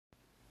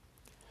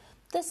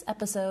This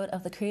episode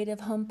of the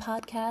Creative Home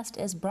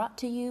Podcast is brought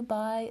to you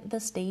by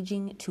the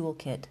Staging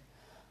Toolkit.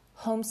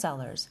 Home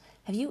sellers,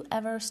 have you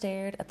ever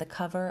stared at the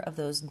cover of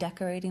those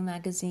decorating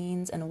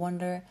magazines and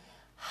wonder,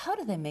 how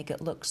do they make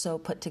it look so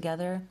put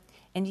together?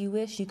 And you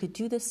wish you could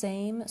do the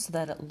same so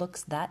that it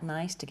looks that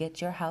nice to get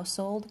your house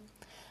sold?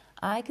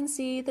 I can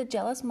see the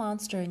jealous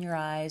monster in your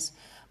eyes,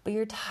 but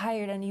you're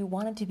tired and you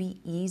want it to be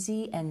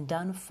easy and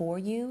done for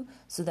you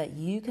so that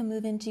you can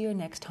move into your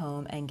next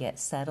home and get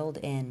settled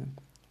in.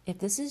 If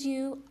this is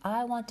you,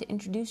 I want to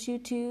introduce you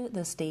to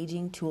the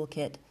Staging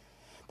Toolkit.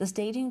 The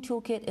Staging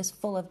Toolkit is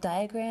full of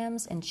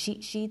diagrams and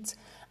cheat sheets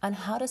on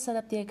how to set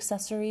up the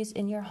accessories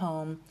in your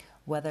home,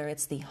 whether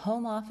it's the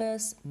home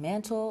office,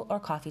 mantle, or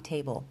coffee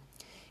table.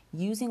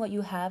 Using what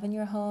you have in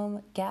your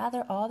home,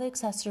 gather all the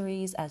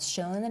accessories as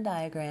shown in the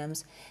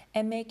diagrams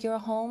and make your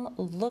home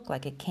look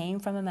like it came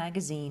from a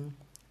magazine.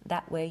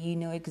 That way you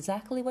know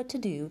exactly what to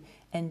do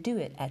and do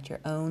it at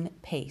your own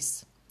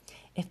pace.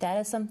 If that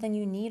is something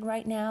you need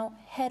right now,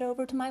 head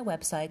over to my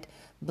website,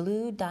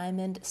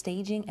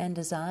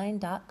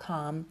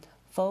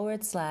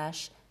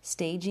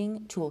 bluediamondstaging.com/staging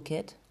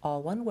toolkit,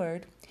 all one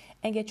word,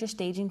 and get your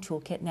staging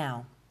toolkit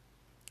now.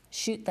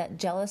 Shoot that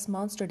jealous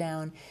monster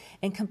down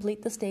and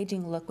complete the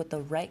staging look with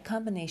the right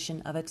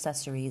combination of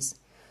accessories.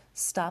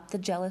 Stop the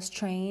jealous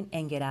train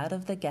and get out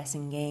of the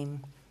guessing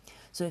game.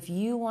 So if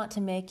you want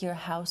to make your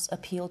house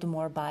appeal to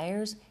more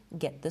buyers,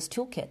 get this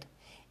toolkit.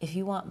 If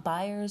you want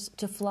buyers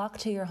to flock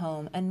to your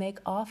home and make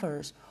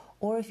offers,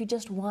 or if you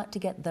just want to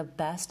get the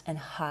best and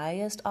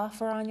highest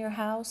offer on your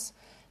house,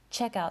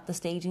 check out the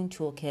Staging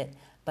Toolkit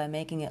by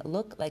making it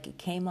look like it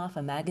came off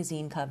a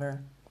magazine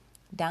cover.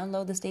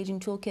 Download the Staging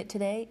Toolkit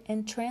today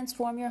and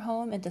transform your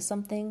home into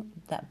something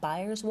that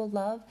buyers will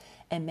love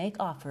and make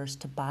offers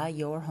to buy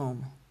your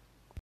home.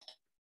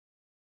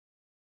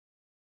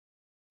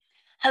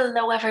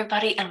 Hello,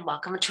 everybody, and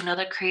welcome to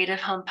another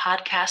Creative Home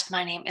Podcast.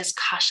 My name is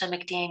Kasha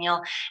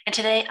McDaniel, and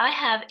today I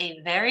have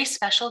a very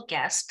special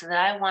guest that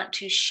I want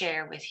to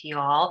share with you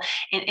all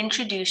and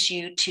introduce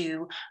you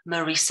to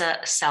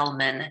Marisa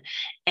Selman.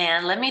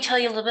 And let me tell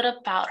you a little bit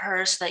about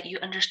her so that you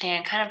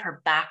understand kind of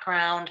her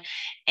background,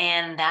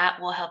 and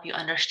that will help you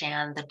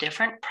understand the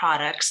different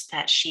products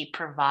that she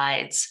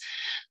provides.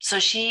 So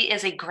she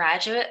is a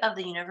graduate of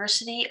the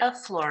University of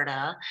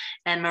Florida,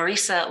 and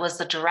Marisa was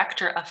the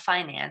director of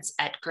finance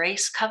at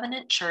Grace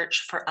Covenant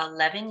Church for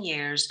 11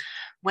 years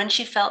when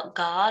she felt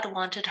God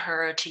wanted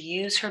her to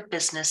use her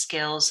business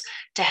skills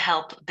to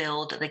help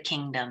build the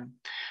kingdom.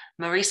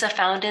 Marisa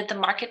founded The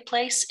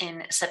Marketplace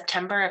in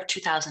September of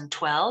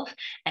 2012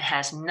 and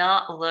has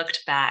not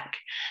looked back.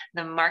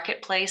 The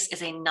Marketplace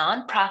is a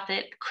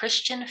nonprofit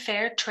Christian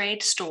fair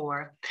trade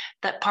store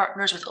that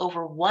partners with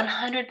over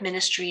 100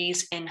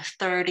 ministries in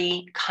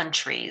 30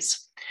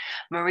 countries.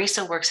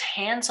 Marisa works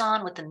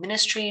hands-on with the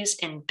ministries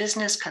in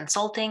business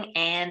consulting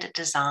and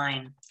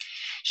design.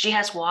 She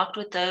has walked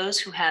with those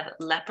who have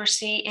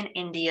leprosy in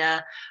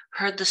India,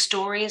 heard the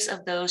stories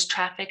of those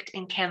trafficked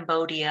in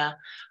Cambodia,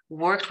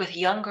 worked with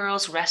young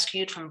girls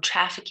rescued from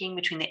trafficking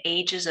between the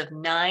ages of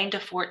 9 to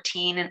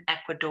 14 in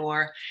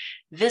Ecuador,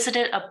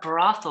 visited a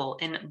brothel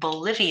in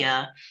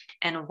Bolivia,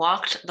 and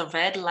walked the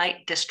red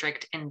light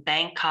district in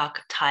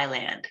Bangkok,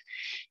 Thailand.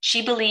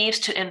 She believes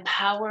to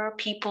empower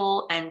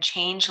people and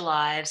change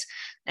lives,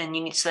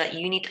 so that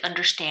you need to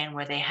understand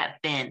where they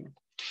have been.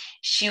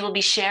 She will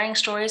be sharing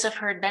stories of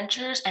her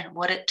adventures and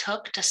what it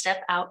took to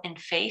step out in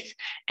faith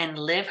and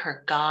live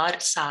her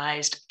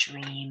God-sized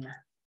dream.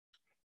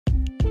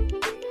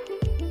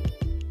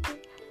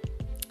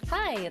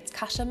 Hi, it's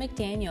Kasha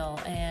McDaniel,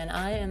 and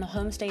I am a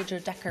home stager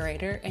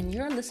decorator, and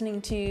you're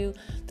listening to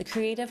the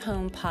Creative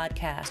Home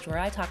Podcast, where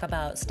I talk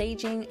about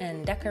staging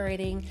and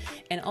decorating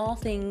and all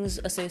things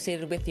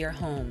associated with your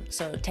home.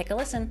 So take a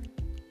listen.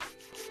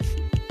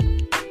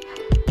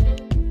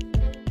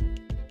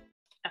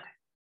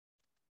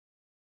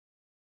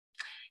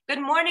 Good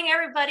morning,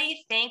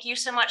 everybody. Thank you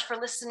so much for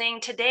listening.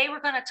 Today,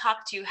 we're going to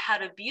talk to you how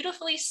to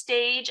beautifully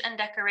stage and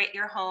decorate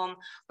your home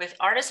with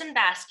artisan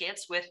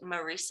baskets with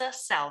Marisa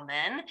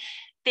Selman.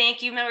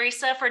 Thank you,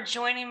 Marisa, for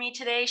joining me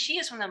today. She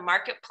is from The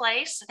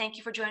Marketplace. Thank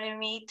you for joining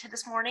me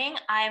this morning.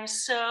 I am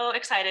so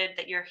excited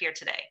that you're here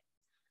today.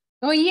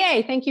 Oh,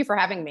 yay. Thank you for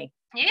having me.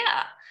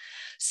 Yeah.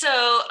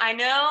 So I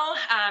know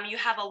you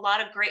have a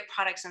lot of great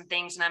products and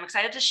things, and I'm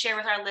excited to share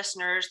with our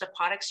listeners the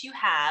products you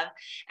have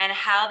and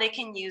how they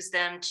can use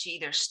them to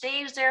either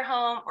stage their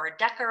home or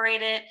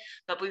decorate it.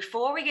 But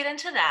before we get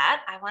into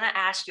that, I want to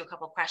ask you a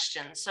couple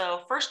questions.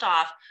 So first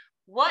off,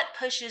 what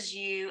pushes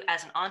you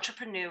as an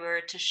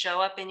entrepreneur to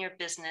show up in your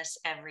business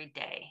every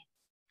day?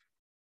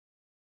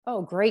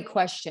 Oh, great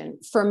question.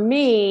 For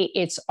me,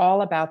 it's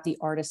all about the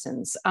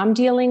artisans. I'm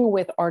dealing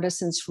with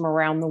artisans from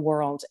around the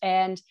world,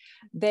 and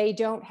they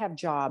don't have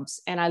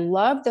jobs. And I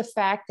love the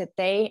fact that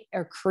they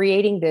are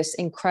creating this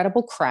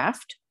incredible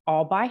craft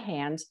all by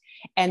hand,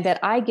 and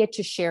that I get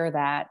to share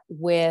that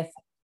with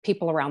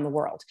people around the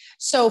world.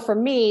 So for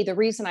me, the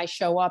reason I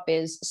show up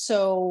is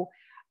so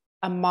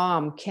a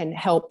mom can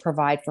help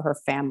provide for her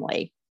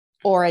family.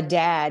 or a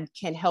dad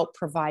can help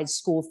provide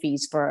school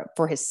fees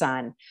for his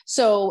son.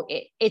 So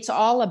it's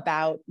all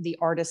about the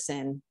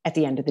artisan at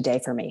the end of the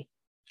day for me.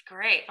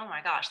 Great. Oh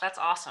my gosh, that's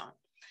awesome.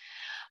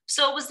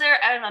 So was there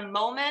a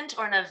moment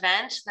or an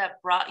event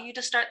that brought you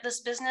to start this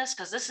business?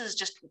 Because this is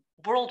just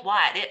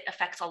worldwide. It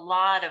affects a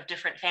lot of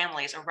different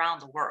families around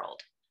the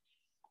world.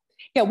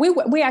 Yeah,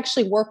 we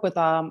actually work with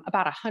about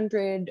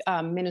 100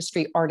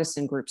 ministry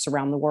artisan groups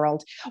around the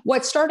world.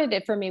 What started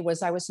it for me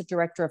was I was a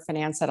director of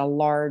finance at a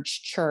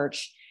large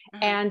church.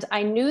 Mm-hmm. And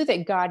I knew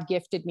that God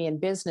gifted me in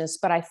business,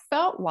 but I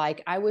felt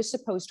like I was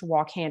supposed to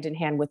walk hand in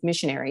hand with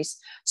missionaries.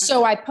 So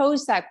mm-hmm. I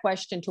posed that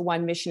question to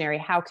one missionary,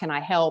 how can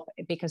I help?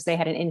 Because they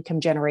had an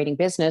income generating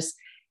business.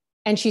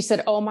 And she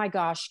said, oh my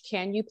gosh,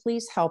 can you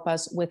please help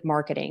us with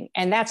marketing?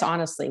 And that's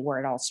honestly where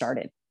it all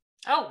started.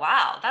 Oh,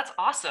 wow. That's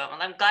awesome.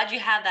 And I'm glad you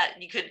had that.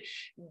 You could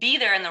be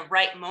there in the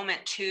right moment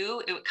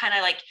too. It kind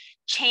of like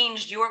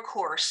changed your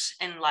course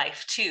in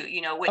life too, you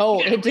know, when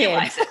you didn't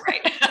realize it,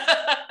 right?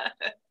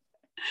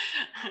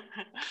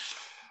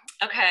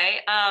 Okay.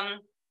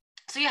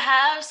 So you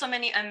have so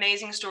many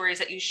amazing stories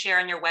that you share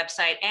on your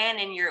website and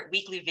in your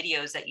weekly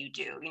videos that you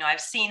do. You know, I've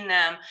seen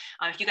them.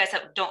 If you guys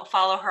don't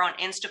follow her on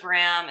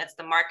Instagram, it's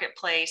The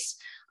Marketplace.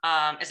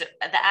 Is it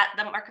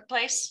the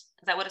Marketplace?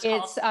 Is that what it's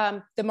called? It's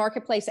The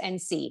Marketplace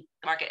NC.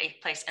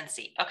 Marketplace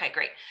NC. Okay,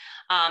 great.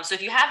 So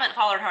if you haven't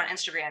followed her on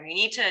Instagram, you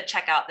need to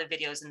check out the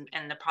videos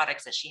and the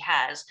products that she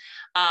has.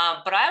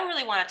 But I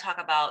really want to talk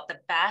about the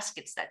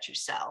baskets that you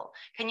sell.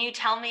 Can you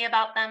tell me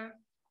about them?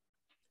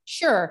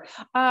 Sure.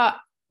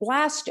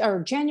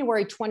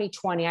 January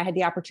 2020, I had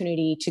the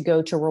opportunity to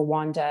go to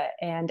Rwanda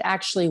and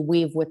actually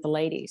weave with the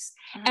ladies.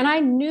 Mm-hmm. And I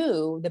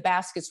knew the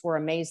baskets were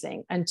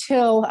amazing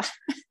until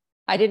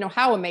I didn't know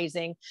how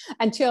amazing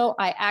until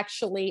I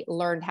actually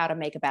learned how to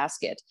make a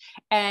basket.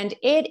 And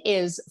it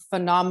is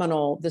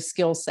phenomenal, the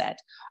skill set.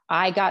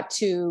 I got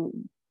to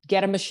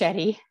get a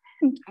machete,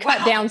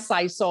 cut down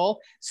sisal,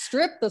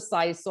 strip the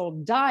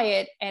sisal, dye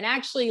it, and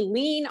actually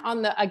lean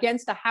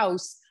against a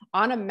house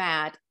on a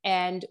mat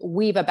and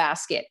weave a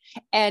basket.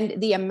 And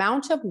the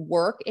amount of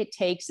work it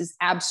takes is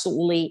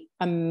absolutely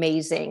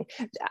amazing.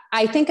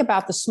 I think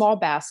about the small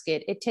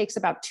basket, it takes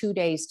about 2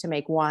 days to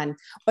make one,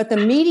 but the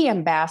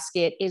medium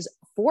basket is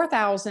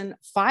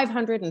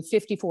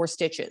 4,554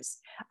 stitches.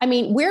 I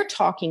mean, we're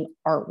talking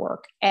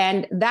artwork.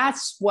 And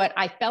that's what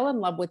I fell in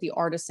love with, the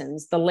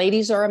artisans. The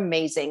ladies are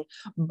amazing,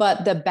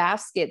 but the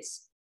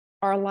baskets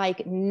are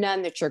like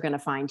none that you're going to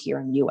find here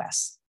in the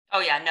US. Oh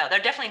yeah, no, they're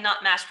definitely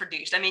not mass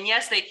produced. I mean,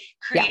 yes, they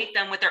create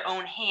them with their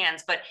own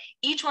hands, but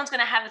each one's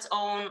going to have its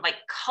own like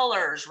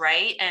colors,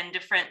 right? And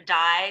different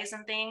dyes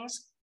and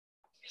things.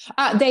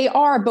 They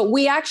are, but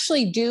we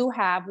actually do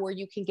have where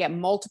you can get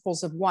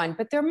multiples of one,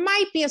 but there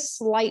might be a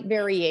slight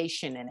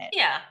variation in it.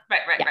 Yeah,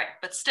 right.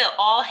 But still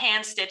all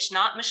hand stitched,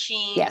 not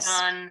machine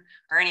done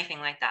or anything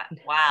like that.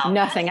 Wow.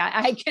 Nothing.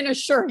 I can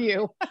assure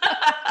you.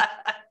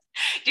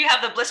 Do you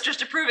have the blisters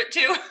to prove it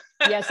too?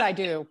 Yes, I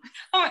do.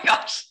 Oh my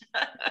gosh.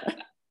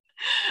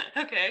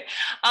 Okay.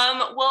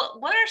 Well,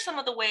 what are some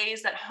of the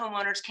ways that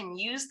homeowners can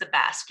use the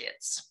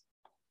baskets?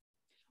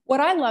 What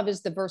I love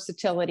is the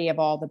versatility of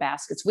all the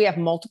baskets. We have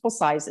multiple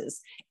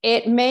sizes.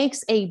 It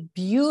makes a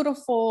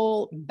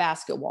beautiful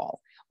basket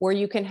wall where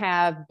you can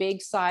have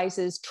big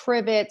sizes,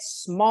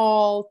 trivets,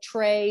 small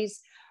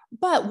trays.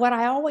 But what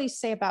I always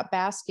say about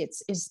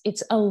baskets is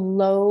it's a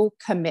low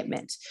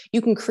commitment. You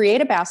can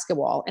create a basket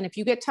wall, and if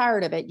you get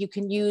tired of it, you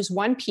can use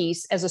one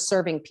piece as a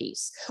serving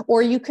piece,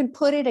 or you can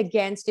put it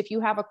against, if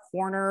you have a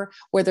corner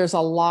where there's a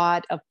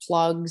lot of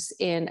plugs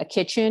in a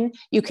kitchen,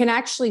 you can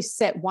actually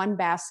set one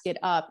basket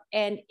up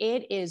and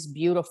it is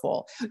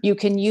beautiful. You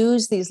can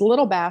use these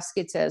little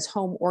baskets as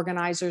home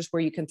organizers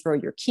where you can throw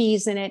your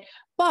keys in it,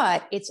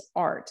 but it's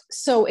art.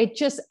 So it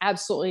just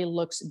absolutely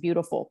looks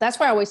beautiful. That's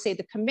why I always say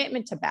the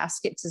commitment to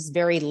baskets is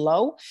very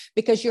low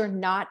because you're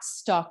not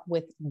stuck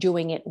with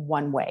doing it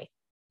one way.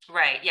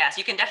 Right. Yes.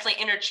 You can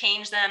definitely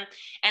interchange them.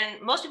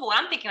 And most people, when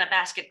I'm thinking of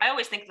basket, I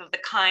always think of the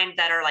kind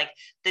that are like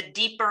the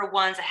deeper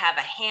ones that have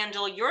a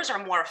handle. Yours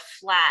are more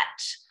flat,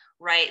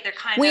 right? They're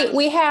kind of.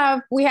 We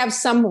have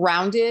some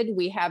rounded,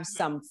 we have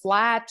some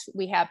flat.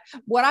 We have,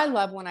 what I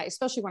love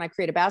especially when I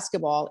create a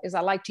basketball is I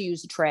like to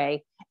use a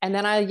tray, and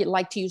then I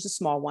like to use a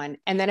small one,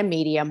 and then a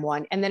medium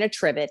one, and then a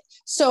trivet.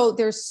 So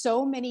there's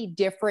so many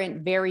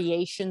different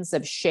variations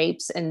of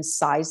shapes and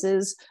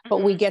sizes,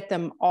 but we get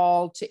them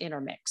all to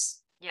intermix.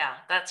 Yeah,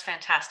 that's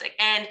fantastic.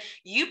 And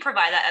you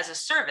provide that as a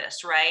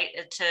service, right?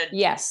 To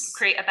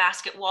create a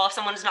basket wall. If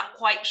someone's not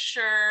quite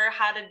sure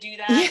how to do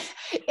that.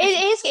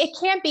 It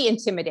can be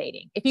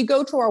intimidating. If you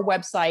go to our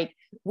website,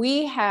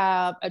 we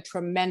have a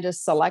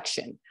tremendous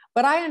selection.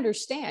 But I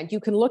understand you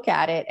can look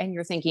at it and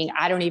you're thinking,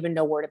 I don't even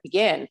know where to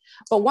begin.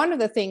 But one of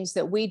the things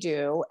that we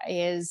do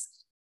is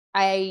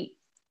I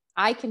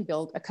can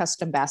build a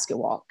custom basket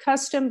wall,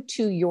 custom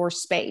to your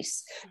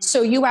space. Mm-hmm.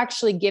 So you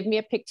actually give me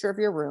a picture of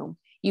your room.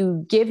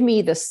 You give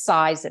me the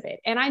size of it.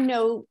 And I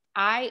know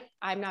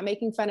I'm not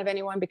making fun of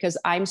anyone because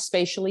I'm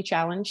spatially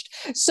challenged.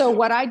 So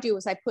what I do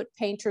is I put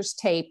painter's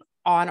tape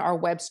on our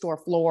web store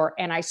floor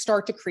and I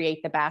start to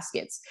create the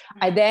baskets.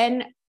 I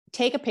then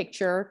take a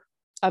picture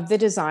of the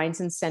designs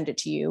and send it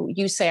to you.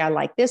 You say, I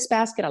like this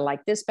basket. I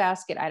like this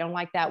basket. I don't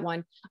like that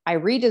one. I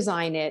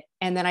redesign it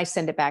and then I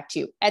send it back to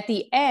you. At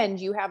the end,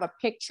 you have a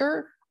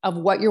picture of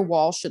what your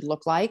wall should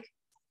look like.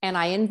 And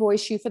I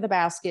invoice you for the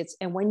baskets.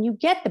 And when you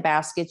get the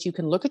baskets, you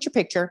can look at your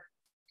picture,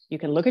 you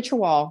can look at your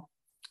wall,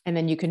 and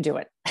then you can do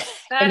it.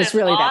 And it's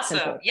really awesome.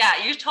 that simple. Yeah,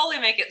 you totally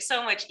make it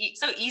so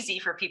easy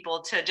for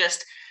people to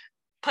just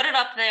put it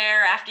up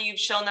there after you've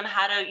shown them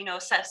how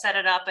to, set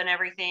it up and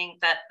everything.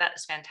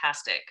 That's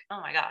fantastic. Oh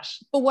my gosh.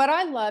 But what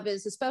I love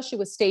is, especially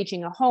with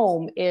staging a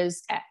home,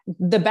 is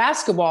the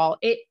basketball.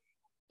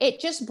 It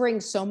just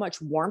brings so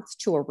much warmth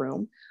to a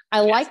room.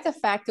 I like the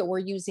fact that we're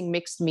using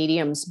mixed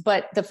mediums,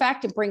 but the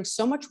fact it brings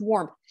so much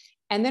warmth.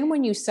 And then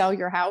when you sell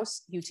your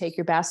house, you take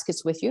your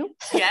baskets with you.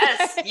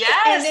 Yes.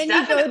 And then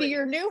definitely. you go to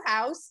your new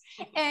house.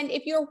 And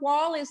if your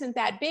wall isn't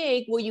that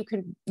big, well, you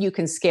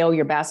can scale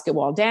your basket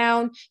wall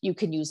down. You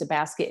can use a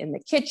basket in the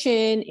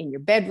kitchen, in your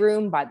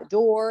bedroom, by the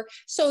door.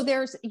 So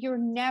you're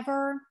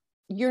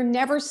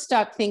never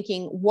stuck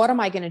thinking, what am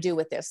I going to do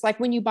with this? Like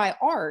when you buy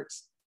art,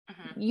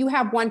 you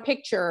have one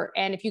picture,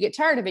 and if you get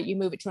tired of it, you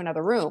move it to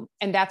another room,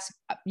 and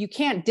you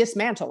can't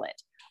dismantle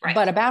it. Right.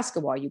 But a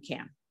basketball, you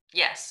can.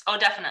 Yes. Oh,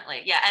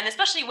 definitely. Yeah. And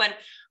especially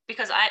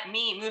because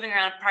me moving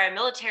around prior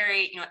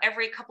military,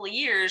 every couple of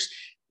years,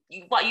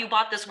 you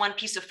bought this one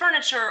piece of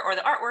furniture or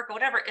the artwork or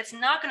whatever, it's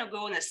not going to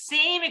go in the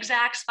same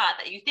exact spot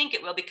that you think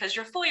it will, because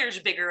your foyer is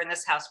bigger in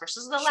this house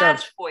versus the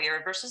last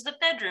foyer versus the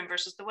bedroom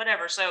versus the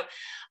whatever. So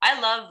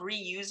I love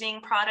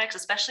reusing products,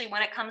 especially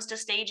when it comes to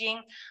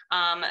staging,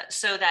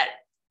 so that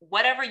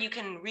whatever you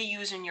can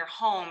reuse in your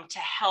home to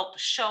help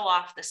show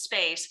off the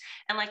space.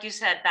 And like you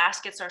said,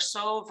 baskets are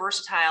so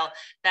versatile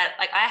that,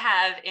 like, I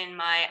have in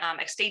my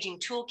staging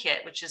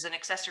toolkit, which is an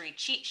accessory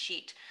cheat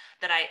sheet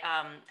that I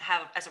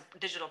have as a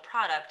digital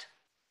product.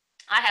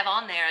 I have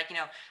on there,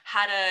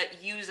 how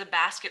to use a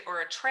basket or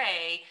a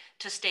tray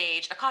to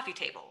stage a coffee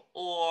table,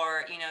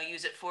 or,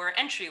 use it for an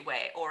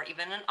entryway or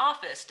even an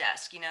office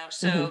desk,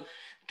 so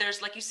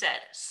there's, like you said,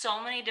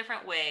 so many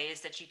different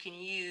ways that you can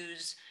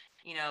use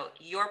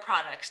your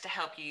products to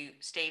help you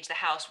stage the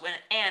house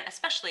and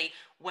especially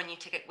when you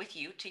take it with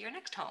you to your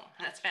next home.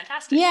 And that's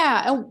fantastic.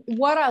 Yeah. And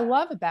what I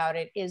love about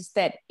it is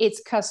that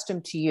it's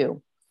custom to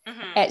you.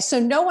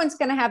 So no one's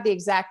going to have the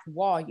exact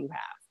wall you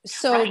have.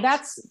 So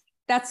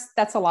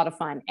that's a lot of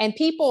fun. And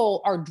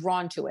people are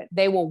drawn to it.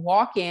 They will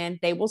walk in,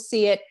 they will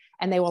see it,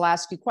 and they will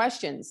ask you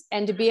questions.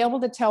 And to be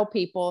able to tell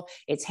people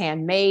it's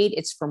handmade,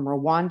 it's from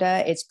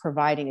Rwanda, it's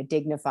providing a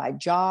dignified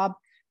job.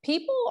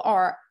 People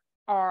are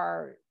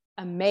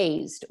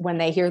amazed when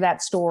they hear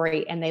that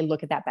story and they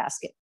look at that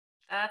basket.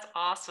 That's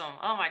awesome.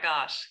 Oh my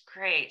gosh.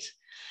 Great.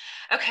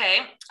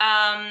 Okay.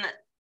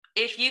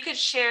 If you could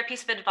share a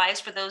piece of advice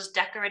for those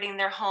decorating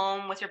their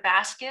home with your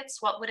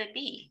baskets, what would it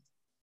be?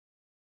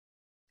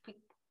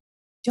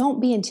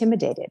 Don't be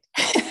intimidated.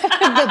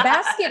 The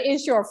basket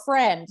is your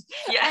friend.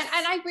 Yes.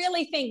 And I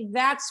really think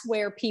that's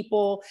where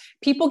people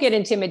get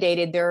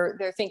intimidated.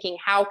 They're thinking,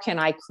 how can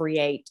I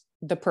create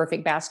the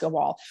perfect basket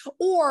wall?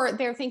 Or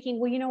they're thinking,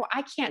 well,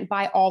 I can't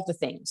buy all the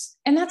things.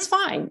 And that's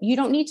fine. You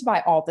don't need to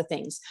buy all the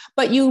things,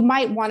 but you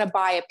might want to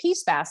buy a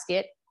piece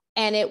basket,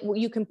 and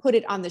you can put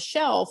it on the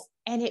shelf,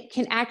 and it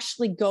can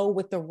actually go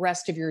with the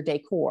rest of your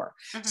decor.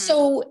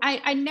 So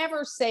I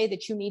never say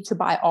that you need to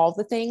buy all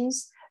the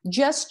things.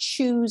 Just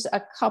choose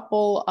a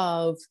couple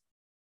of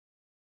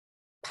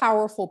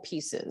powerful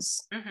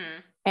pieces,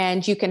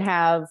 and you can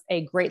have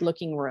a great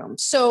looking room.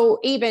 So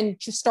even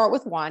just start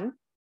with one.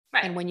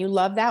 Right. And when you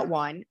love that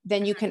one,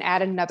 then you can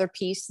add another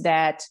piece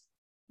that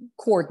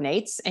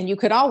coordinates, and you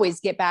could always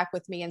get back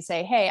with me and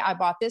say, hey, I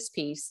bought this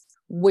piece.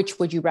 Which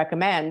would you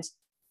recommend?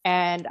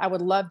 And I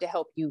would love to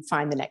help you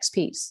find the next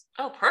piece.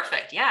 Oh,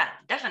 perfect. Yeah,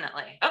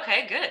 definitely.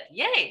 Okay, good.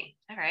 Yay.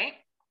 All right.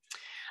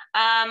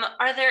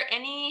 Are there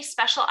any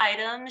special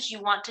items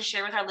you want to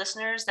share with our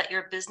listeners that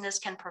your business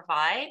can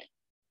provide?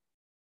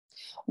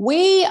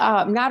 We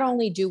not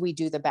only do we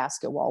do the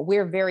basket wall,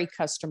 we're very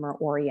customer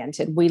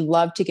oriented. We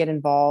love to get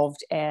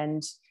involved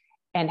and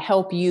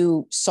help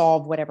you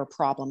solve whatever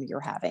problem you're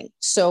having.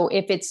 So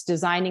if it's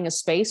designing a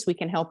space, we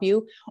can help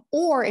you.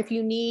 Or if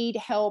you need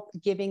help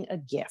giving a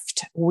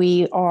gift,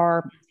 we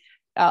are,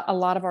 a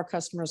lot of our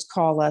customers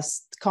call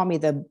me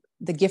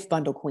the gift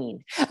bundle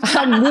queen.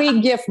 We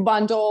gift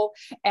bundle,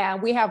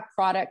 and we have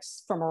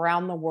products from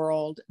around the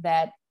world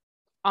that,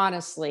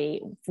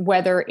 honestly,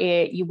 whether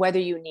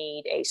you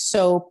need a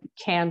soap,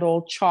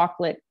 candle,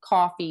 chocolate,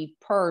 coffee,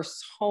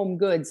 purse, home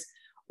goods,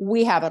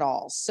 we have it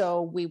all.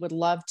 So we would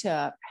love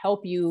to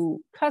help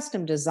you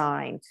custom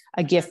design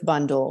a gift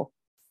bundle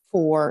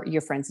for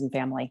your friends and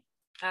family.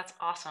 That's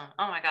awesome.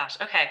 Oh my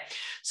gosh. Okay.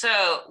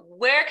 So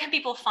where can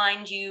people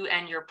find you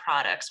and your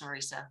products,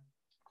 Marisa?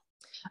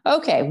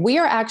 Okay, we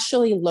are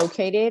actually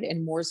located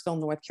in Mooresville,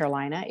 North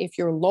Carolina. If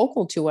you're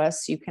local to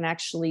us, you can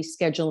actually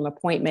schedule an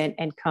appointment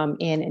and come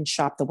in and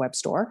shop the web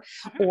store.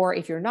 Mhm. Or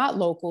if you're not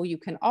local, you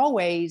can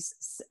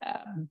always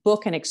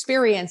book an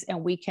experience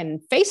and we can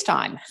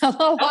FaceTime. A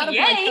lot of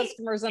my yay.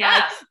 customers and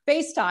Yeah. I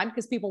FaceTime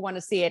because people want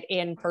to see it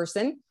in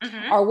person.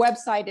 Mhm. Our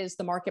website is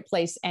the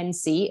Marketplace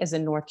NC, as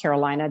in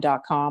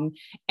NorthCarolina.com.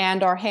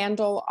 And our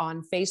handle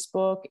on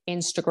Facebook,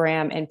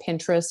 Instagram, and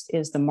Pinterest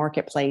is the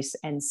Marketplace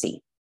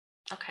NC.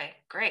 Okay,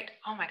 great.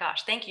 Oh my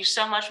gosh. Thank you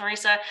so much,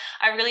 Marisa.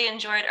 I really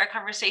enjoyed our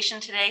conversation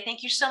today.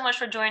 Thank you so much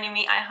for joining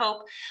me. I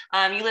hope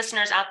you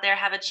listeners out there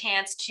have a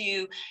chance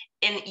to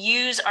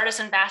use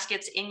artisan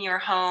baskets in your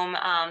home.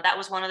 That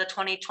was one of the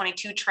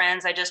 2022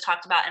 trends I just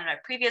talked about in my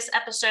previous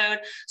episode.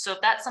 So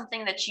if that's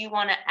something that you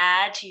want to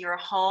add to your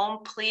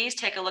home, please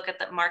take a look at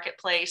the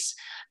Marketplace,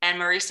 and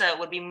Marisa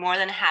would be more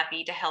than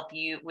happy to help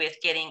you with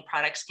getting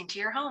products into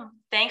your home.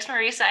 Thanks,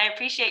 Marisa. I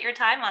appreciate your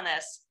time on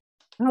this.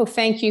 Oh,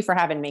 thank you for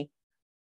having me.